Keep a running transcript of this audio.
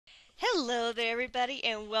Hello there everybody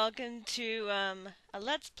and welcome to a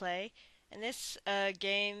Let's Play. In this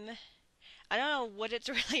game, I don't know what it's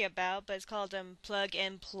really about, but it's called Plug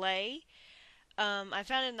and Play. I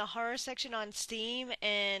found it in the horror section on Steam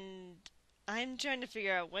and I'm trying to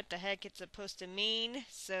figure out what the heck it's supposed to mean,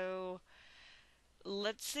 so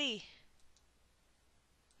let's see.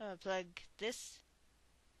 I'm gonna plug this.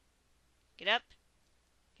 Get up.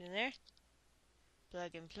 Get in there.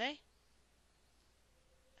 Plug and play.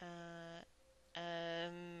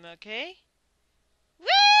 Okay.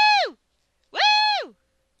 Woo! Woo!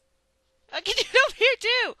 I can do it over here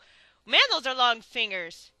too! Man, those are long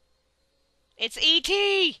fingers. It's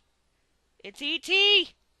E.T. It's E.T.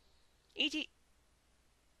 E.T.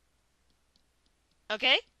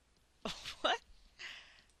 Okay. What?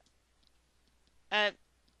 What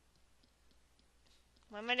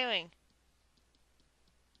am I doing?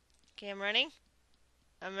 Okay, I'm running.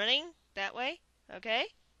 I'm running that way. Okay.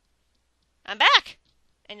 I'm back!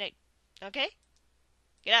 And okay.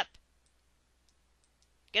 Get up.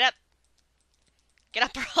 Get up. Get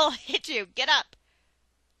up or I'll hit you. Get up.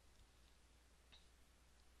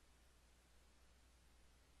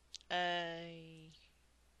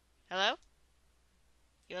 Hello?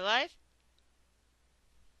 You alive?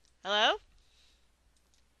 Hello?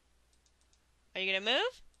 Are you gonna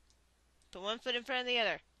move? Put one foot in front of the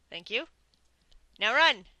other. Thank you. Now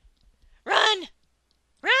run! Run!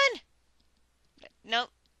 Run! No.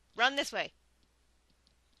 Run this way.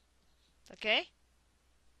 Okay.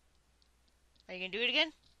 Are you gonna do it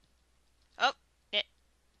again? Oh. Yeah.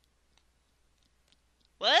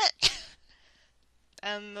 What?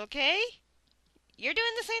 Okay. You're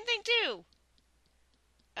doing the same thing too.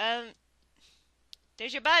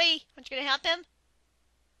 There's your buddy. Aren't you gonna help him?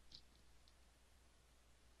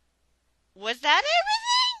 Was that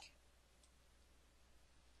everything?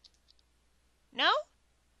 No?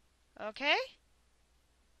 Okay.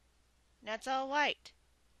 That's all white.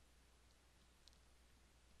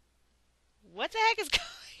 What the heck is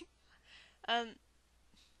going?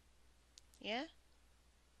 Yeah.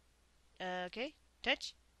 Okay.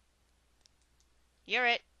 Touch. You're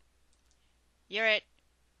it. You're it.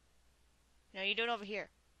 No, you do it over here.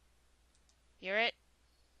 You're it.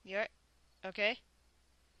 You're it. Okay.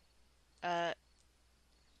 Are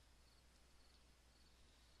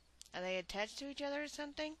they attached to each other or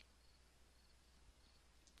something?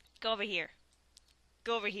 Go over here.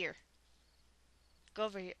 Go over here. Go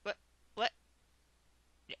over here. What? What?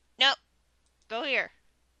 No. Go here.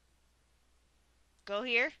 Go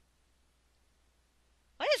here.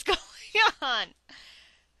 What is going on?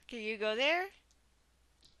 Can you go there?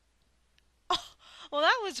 Oh, well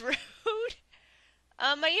that was rude.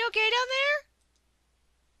 Are you okay down there?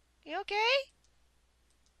 You okay?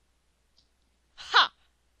 Ha!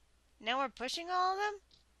 Now we're pushing all of them?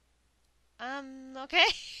 Okay.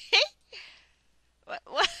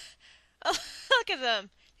 What? Oh, look at them.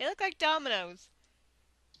 They look like dominoes.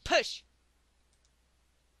 Push.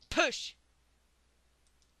 Push.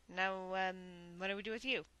 Now, what do we do with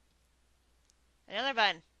you? Another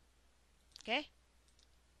button. Okay.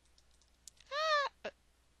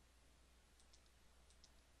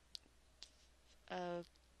 Ah!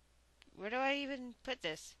 Where do I even put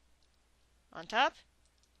this? On top?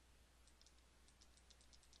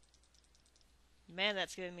 Man,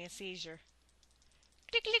 that's giving me a seizure.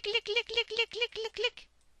 Click, click, click, click, click, click, click, click, click.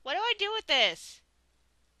 What do I do with this?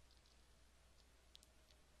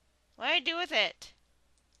 What do I do with it?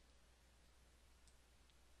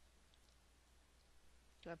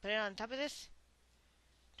 Do I put it on top of this?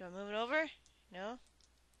 Do I move it over? No.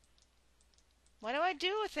 What do I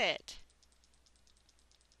do with it?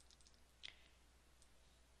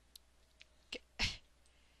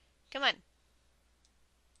 Come on.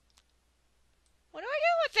 What do I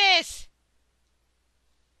do with this?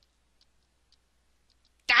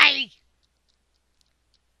 Die!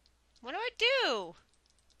 What do I do?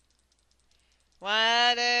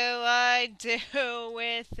 What do I do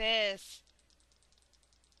with this?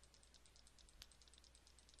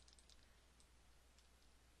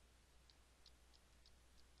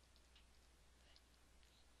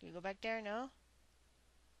 Do we go back there? No?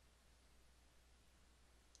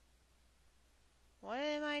 What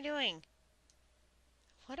am I doing?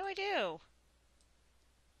 What do I do?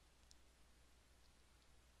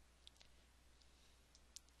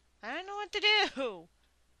 I don't know what to do.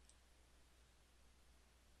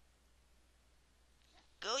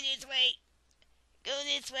 Go this way. Go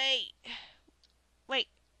this way. Wait.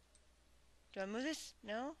 Do I move this?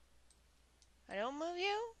 No? I don't move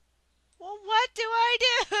you? Well, what do I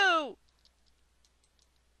do?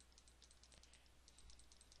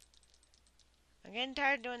 I'm getting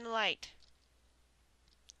tired of doing the light.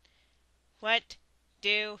 What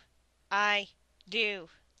do I do?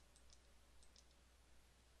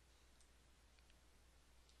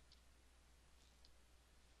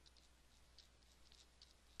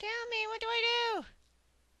 Tell me, what do I do?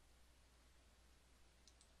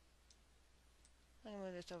 I'm gonna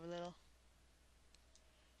move this over a little.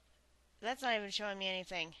 That's not even showing me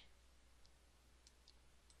anything.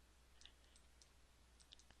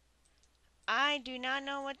 I do not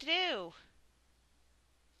know what to do.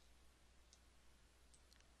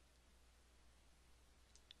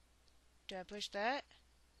 Do I push that?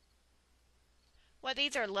 What,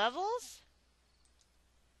 these are levels?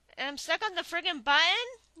 And I'm stuck on the friggin'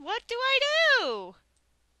 button? What do I do?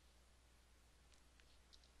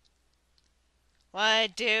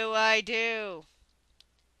 What do I do?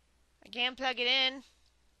 I can't plug it in.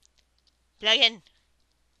 Plug in.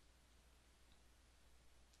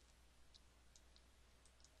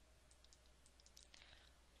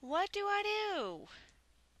 What do I do?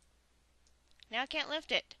 Now I can't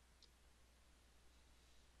lift it.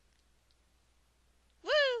 Woo!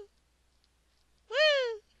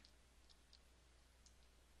 Woo!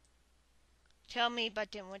 Tell me,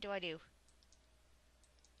 button, what do I do?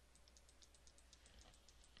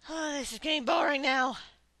 Oh, this is getting boring now.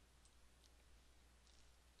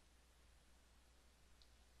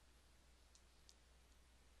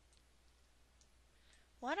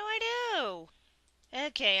 What do I do?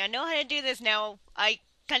 Okay, I know how to do this now. I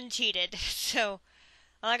kinda cheated, so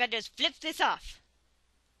all I gotta do is flip this off.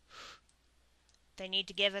 They need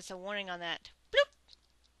to give us a warning on that. Bloop!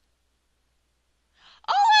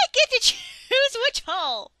 Oh, I get to choose which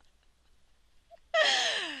hole!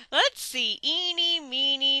 Let's see. Eeny,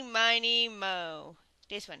 meeny, miny, mo.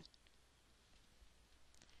 This one.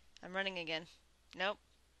 I'm running again. Nope.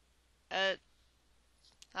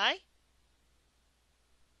 Hi?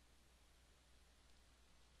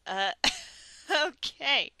 Uh,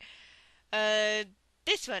 okay. Uh,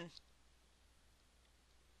 this one.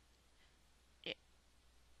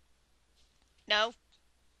 No.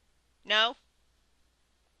 No.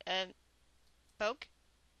 Um, poke?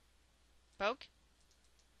 Poke?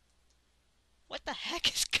 What the heck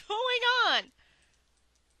is going on?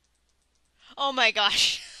 Oh my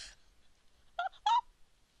gosh.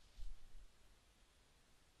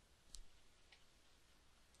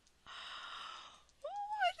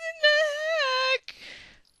 What in the heck?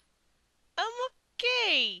 I'm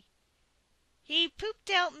okay. He pooped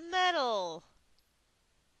out metal.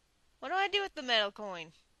 What do I do with the metal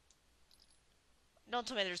coin? Don't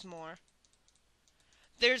tell me there's more.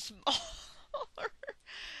 There's more.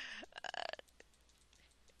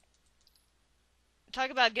 Talk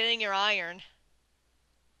about getting your iron.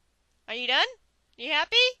 Are you done? You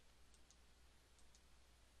happy?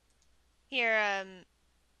 Here,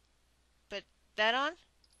 put that on.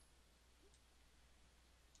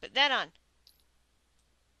 Put that on.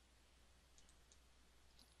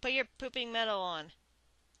 Put your pooping metal on.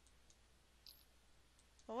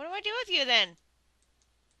 Well, what do I do with you then?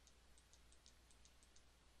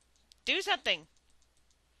 Do something.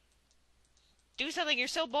 Do something. You're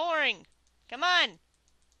so boring. Come on.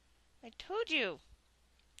 I told you.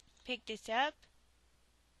 Pick this up.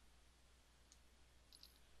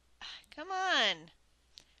 Come on.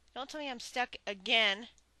 Don't tell me I'm stuck again.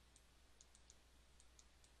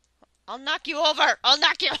 I'll knock you over. I'll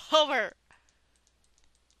knock you over.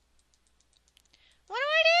 What do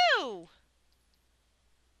I do?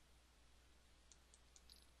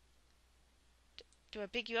 Do I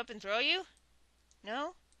pick you up and throw you?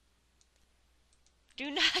 No? Do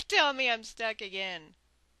not tell me I'm stuck again.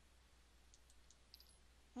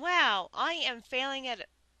 Wow, I am failing at a...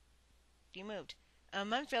 You moved.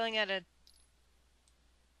 I'm failing at a...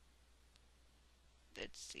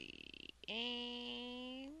 Let's see...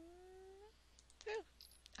 Aim... Through.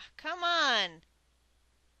 Oh, come on!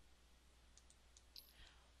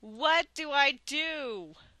 What do I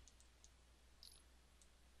do?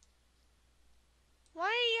 Why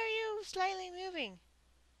are you slightly moving?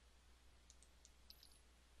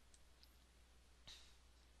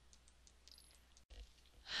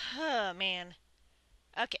 Oh, man.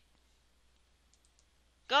 Okay.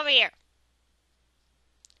 Go over here.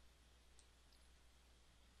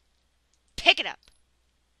 Pick it up.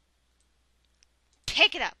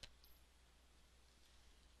 Pick it up.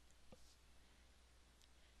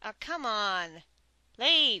 Oh, come on.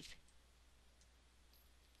 Leave.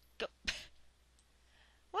 Go.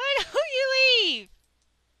 Why don't you leave?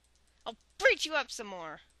 I'll beat you up some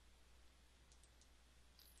more.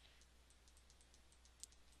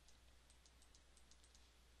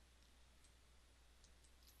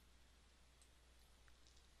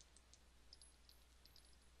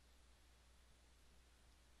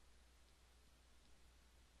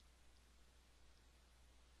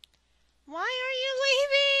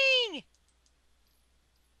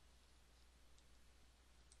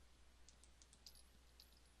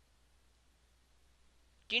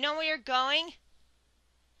 Do you know where you're going?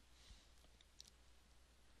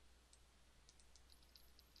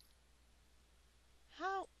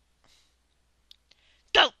 How?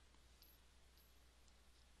 Go!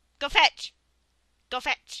 Go fetch! Go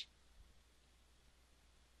fetch!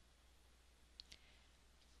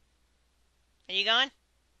 Are you gone?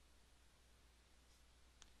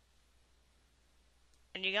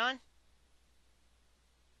 Are you gone?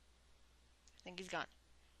 I think he's gone.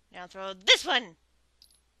 Now throw this one!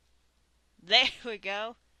 There we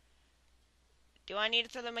go. Do I need to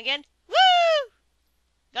throw them again? Woo!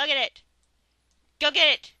 Go get it! Go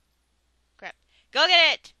get it! Crap. Go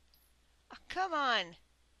get it! Oh, come on.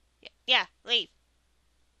 Yeah, leave.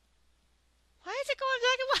 Why is it going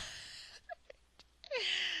black and white?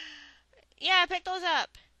 Yeah, pick those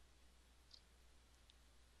up.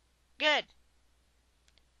 Good.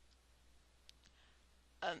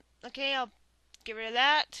 Okay, I'll get rid of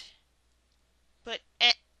that. Put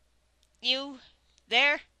you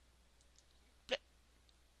there. But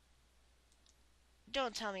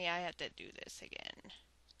don't tell me I have to do this again.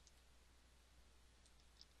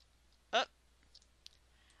 Oh,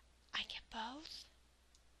 I get both?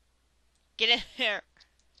 Get in there.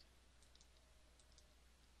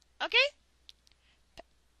 Okay.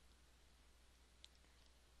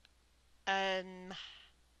 Um,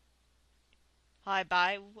 hi,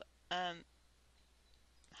 bye. Um,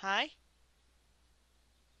 hi.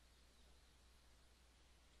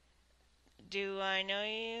 Do I know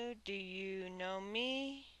you? Do you know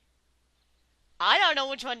me? I don't know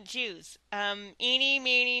which one to choose. Eeny,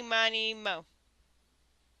 meeny, miny, mo.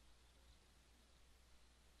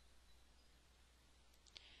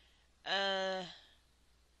 Uh,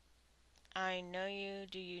 I know you.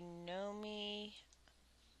 Do you know me?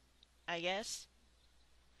 I guess.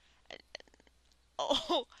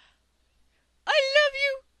 Oh, I love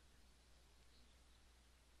you.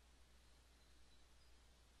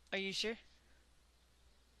 Are you sure?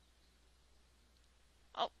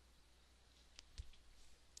 Oh,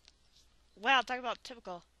 wow. Talk about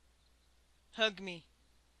typical. Hug me.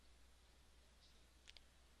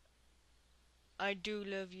 I do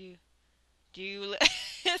love you. Do you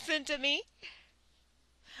listen to me?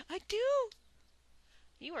 I do.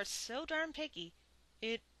 You are so darn picky.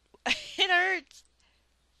 It it hurts.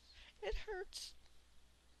 It hurts.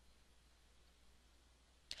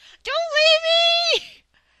 Don't leave me.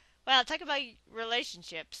 Wow, talk about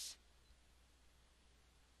relationships.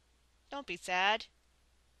 Don't be sad.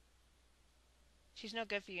 She's no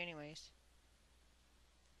good for you anyways.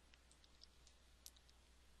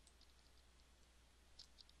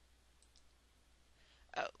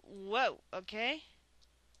 Whoa, okay.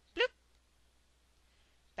 Bloop.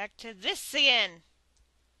 Back to this again.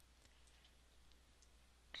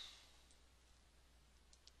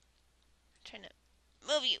 I'm trying to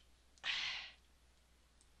move you.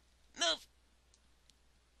 Move.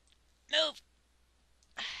 Move.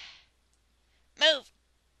 Move.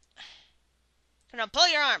 Come on, pull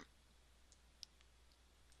your arm.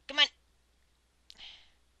 Come on.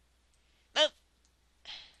 Move.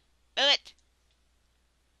 Move it.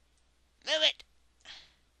 Move it.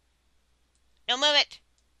 No, move it.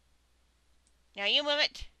 Now you move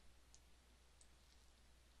it.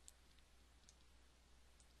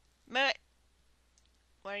 Move it.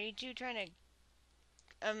 What are you two trying to...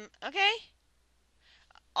 Okay.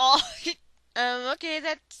 Oh, okay,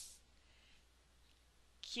 that's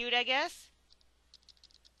cute, I guess.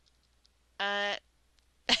 Uh,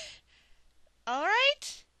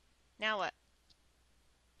 alright. Now what?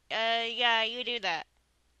 Yeah, you do that.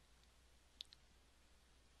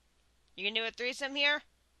 You can do a threesome here?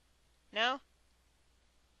 No?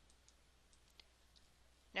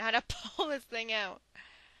 Now how to pull this thing out.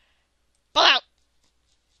 Pull out!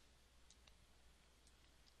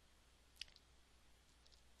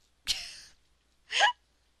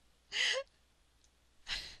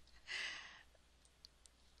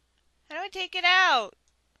 How do I take it out?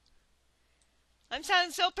 I'm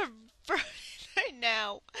sounding so perverted right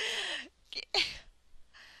now.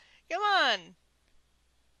 Come on.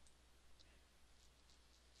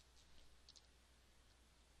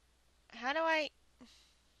 How do I...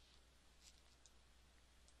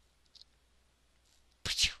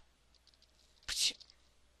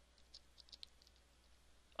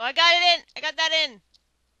 Oh, I got it in. I got that in.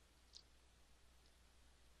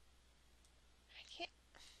 I can't...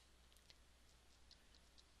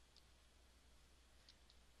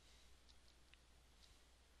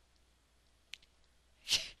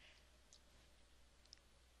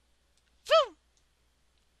 Boom!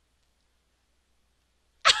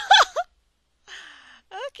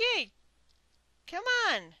 Okay. Come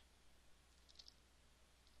on.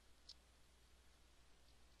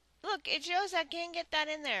 Look, it shows I can't get that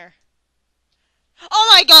in there. Oh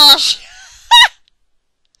my gosh!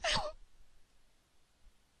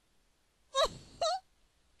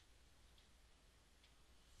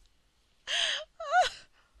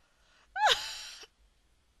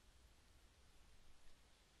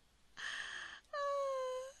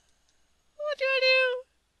 What do I do?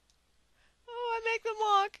 Oh, I make them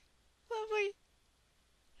walk. Lovely.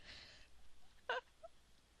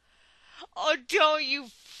 Oh, don't you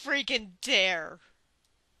freaking dare.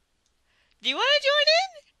 Do you want to join in?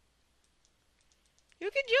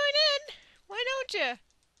 You can join in. Why don't you?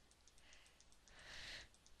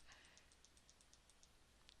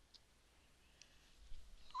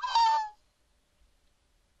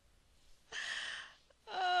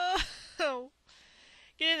 Oh,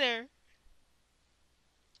 get in there.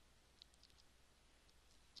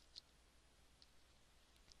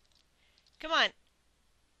 Come on.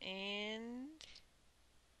 And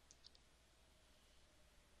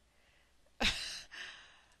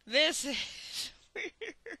this is weird.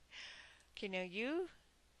 Okay, now you.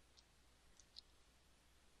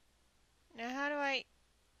 Now how do I?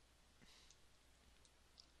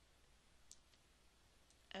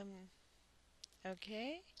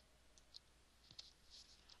 Okay.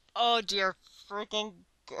 Oh dear freaking.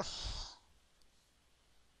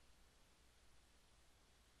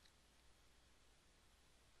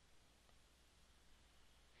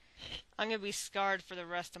 I'm gonna be scarred for the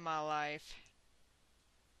rest of my life.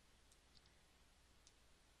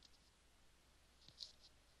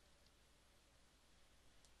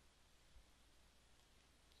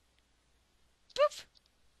 Poof!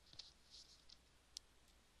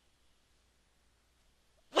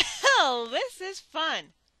 Well, this is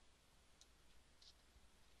fun.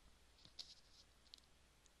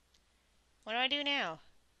 What do I do now?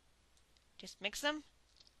 Just mix them?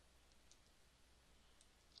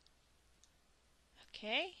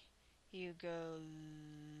 Okay. You go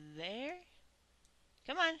there.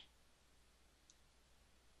 Come on.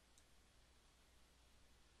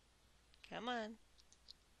 Come on.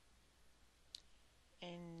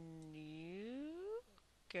 And you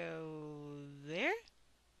go there.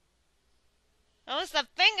 Oh, it's the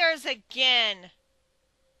fingers again.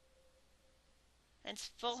 It's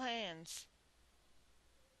full hands.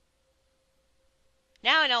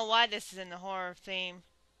 Now I know why this is in the horror theme.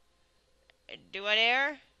 Do I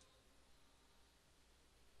dare?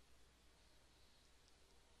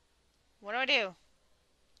 What do I do?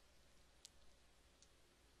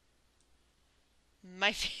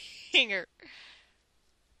 My finger.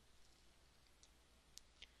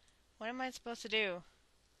 What am I supposed to do?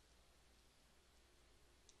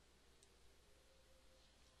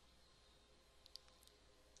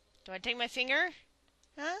 Do I take my finger?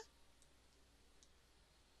 Huh?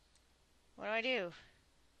 What do I do?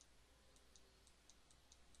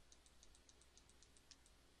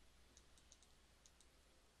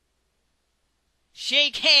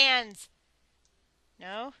 Shake hands!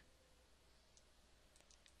 No?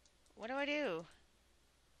 What do I do?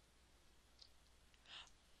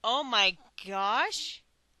 Oh my gosh!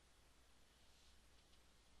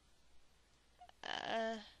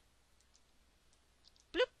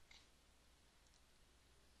 Bloop!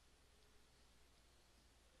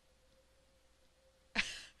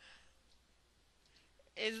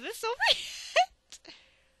 Is this over yet?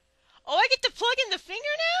 Oh, I get to plug in the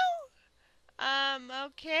finger now?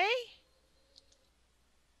 Okay.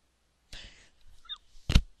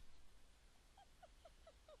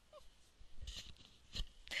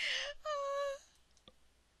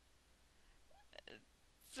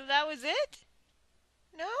 So that was it?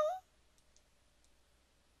 No?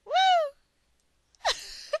 Woo!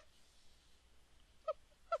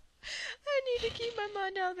 I need to keep my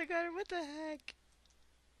mind out of the gutter. What the heck?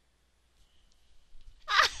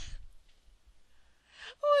 Ah!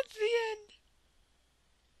 Oh, it's the end.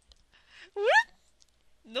 What?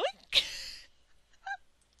 Noink.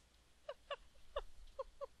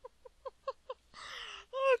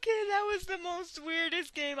 Okay, that was the most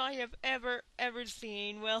weirdest game I have ever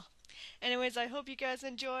seen. Well, anyways, I hope you guys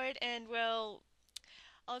enjoyed, and well,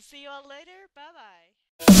 I'll see you all later. Bye bye.